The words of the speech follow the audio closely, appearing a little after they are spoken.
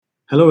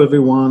Hello,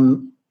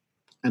 everyone,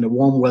 and a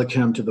warm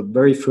welcome to the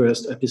very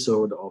first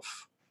episode of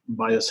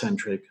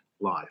Biocentric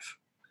Live.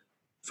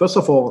 First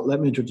of all,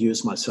 let me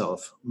introduce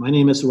myself. My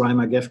name is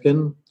Reimer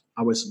Gefgen.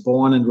 I was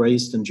born and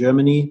raised in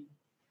Germany,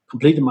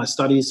 completed my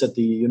studies at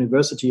the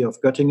University of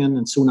Göttingen,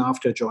 and soon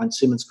after joined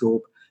Siemens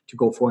Group to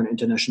go for an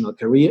international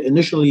career,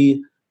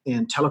 initially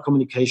in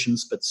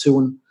telecommunications, but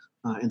soon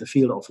in the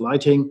field of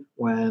lighting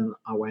when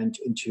I went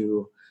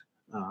into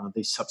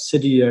the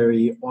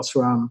subsidiary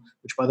Osram,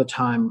 which by the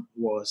time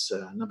was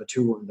number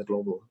 2 in the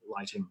global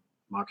lighting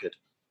market.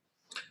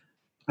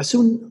 I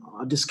soon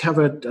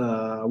discovered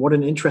what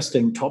an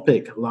interesting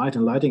topic light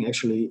and lighting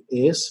actually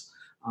is.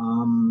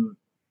 And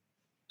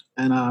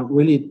I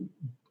really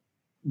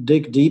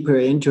dig deeper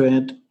into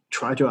it,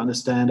 try to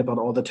understand about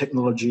all the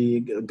technology,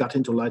 got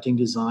into lighting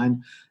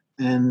design.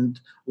 And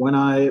when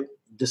I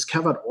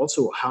discovered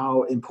also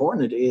how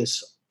important it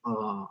is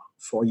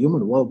for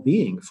human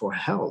well-being, for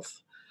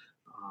health,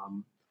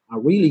 I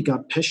really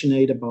got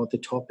passionate about the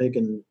topic,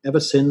 and ever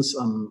since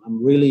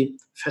I'm really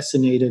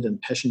fascinated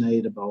and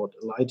passionate about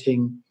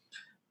lighting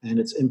and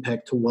its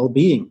impact to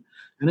well-being.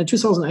 And in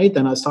 2008,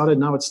 then I started,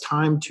 now it's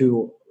time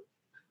to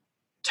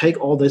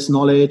take all this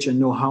knowledge and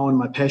know-how and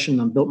my passion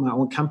and build my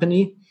own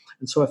company.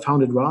 And so I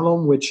founded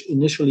Ralom, which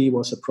initially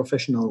was a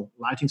professional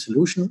lighting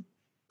solution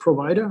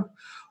provider,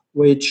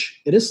 which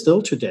it is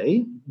still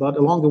today. But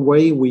along the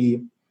way,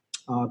 we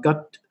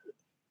got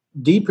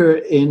deeper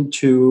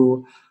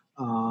into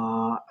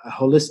a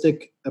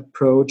holistic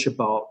approach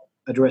about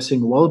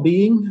addressing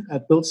well-being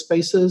at built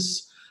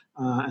spaces.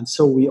 And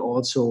so we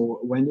also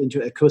went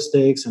into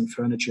acoustics and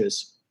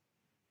furnitures.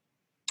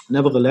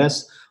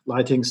 Nevertheless,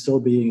 lighting still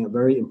being a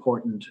very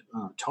important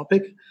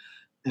topic.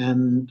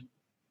 And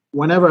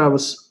whenever I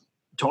was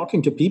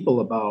talking to people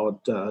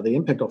about the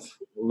impact of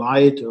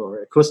light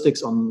or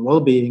acoustics on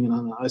well-being,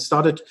 and I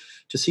started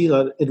to see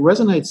that it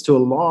resonates to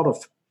a lot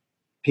of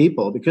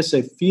people because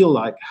they feel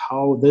like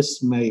how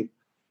this may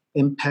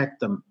impact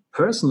them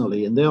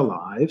personally in their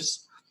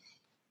lives.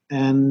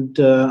 And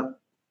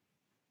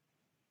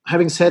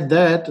having said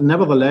that,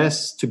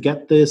 nevertheless, to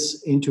get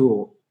this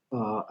into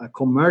a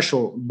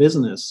commercial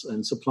business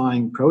and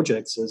supplying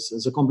projects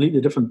is a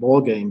completely different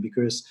ballgame,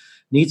 because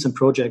needs and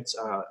projects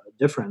are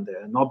different.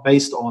 They're not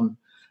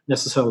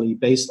necessarily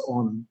based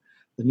on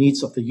the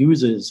needs of the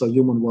users or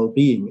human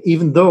well-being,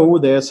 even though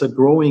there's a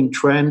growing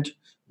trend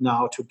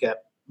now to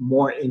get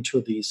more into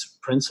these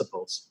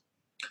principles.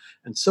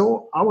 And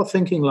so I was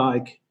thinking,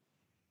 like,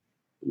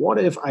 what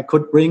if I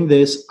could bring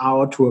this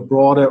out to a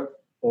broader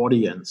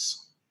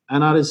audience?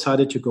 And I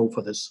decided to go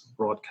for this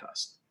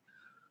broadcast.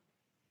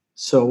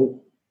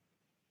 So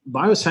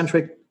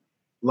Biocentric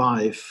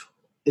Live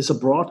is a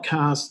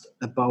broadcast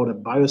about a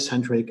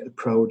biocentric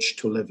approach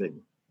to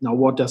living. Now,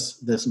 what does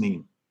this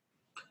mean?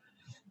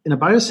 In a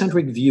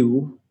biocentric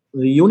view,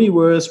 the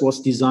universe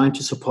was designed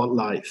to support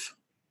life,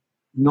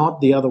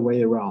 not the other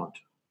way around.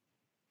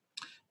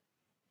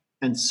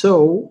 And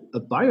so a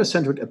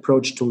biocentric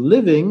approach to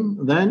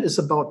living then is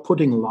about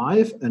putting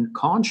life and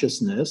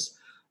consciousness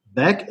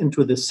back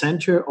into the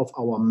center of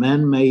our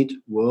man-made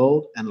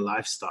world and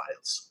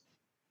lifestyles.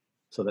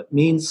 So that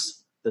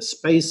means the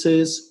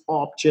spaces,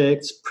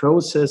 objects,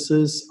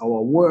 processes,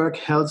 our work,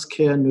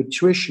 healthcare,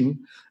 nutrition,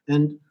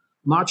 and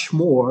much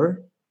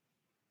more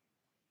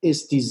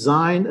is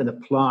designed and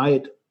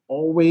applied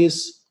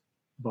always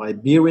by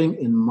bearing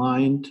in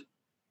mind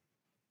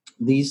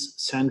these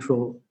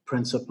central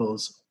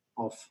principles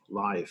of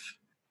life,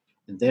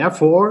 and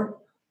therefore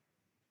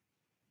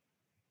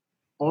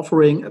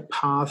offering a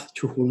path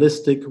to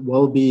holistic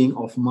well-being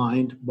of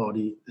mind,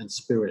 body, and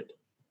spirit.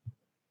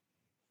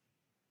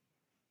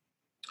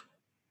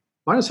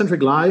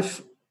 Biocentric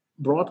Live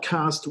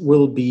broadcast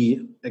will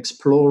be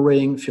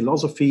exploring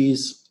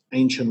philosophies,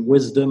 ancient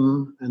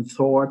wisdom and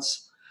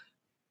thoughts,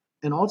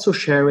 and also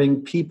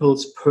sharing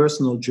people's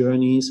personal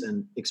journeys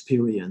and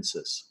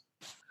experiences.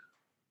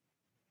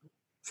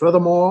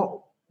 Furthermore,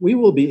 we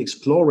will be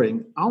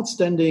exploring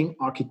outstanding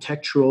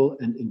architectural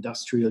and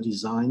industrial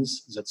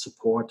designs that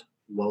support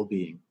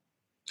well-being.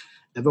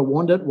 Ever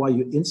wondered why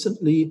you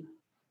instantly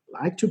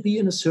like to be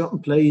in a certain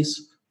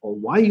place, or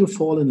why you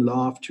fall in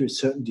love to a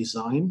certain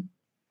design?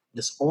 It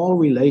is all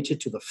related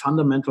to the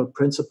fundamental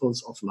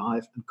principles of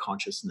life and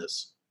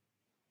consciousness.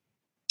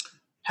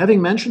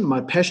 Having mentioned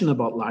my passion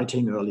about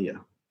lighting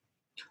earlier,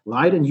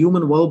 light and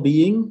human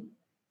well-being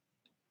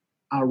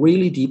are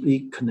really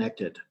deeply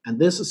connected. And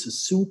this is a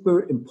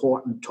super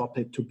important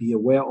topic to be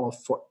aware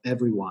of for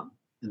everyone.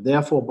 And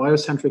therefore,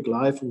 Biocentric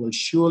Live will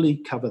surely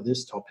cover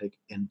this topic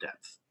in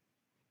depth.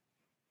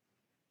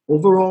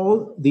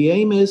 Overall, the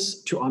aim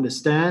is to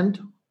understand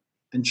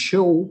and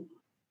show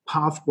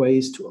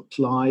pathways to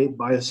apply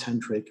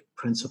biocentric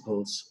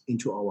principles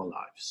into our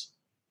lives.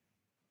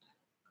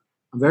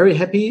 I'm very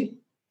happy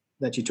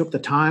that you took the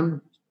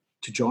time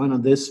to join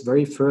on this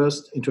very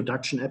first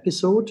introduction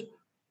episode.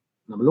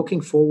 And I'm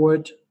looking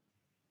forward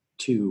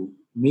to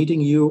meeting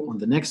you on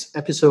the next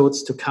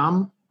episodes to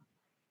come.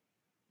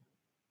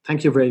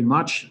 Thank you very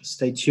much.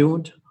 Stay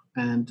tuned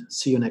and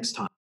see you next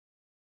time.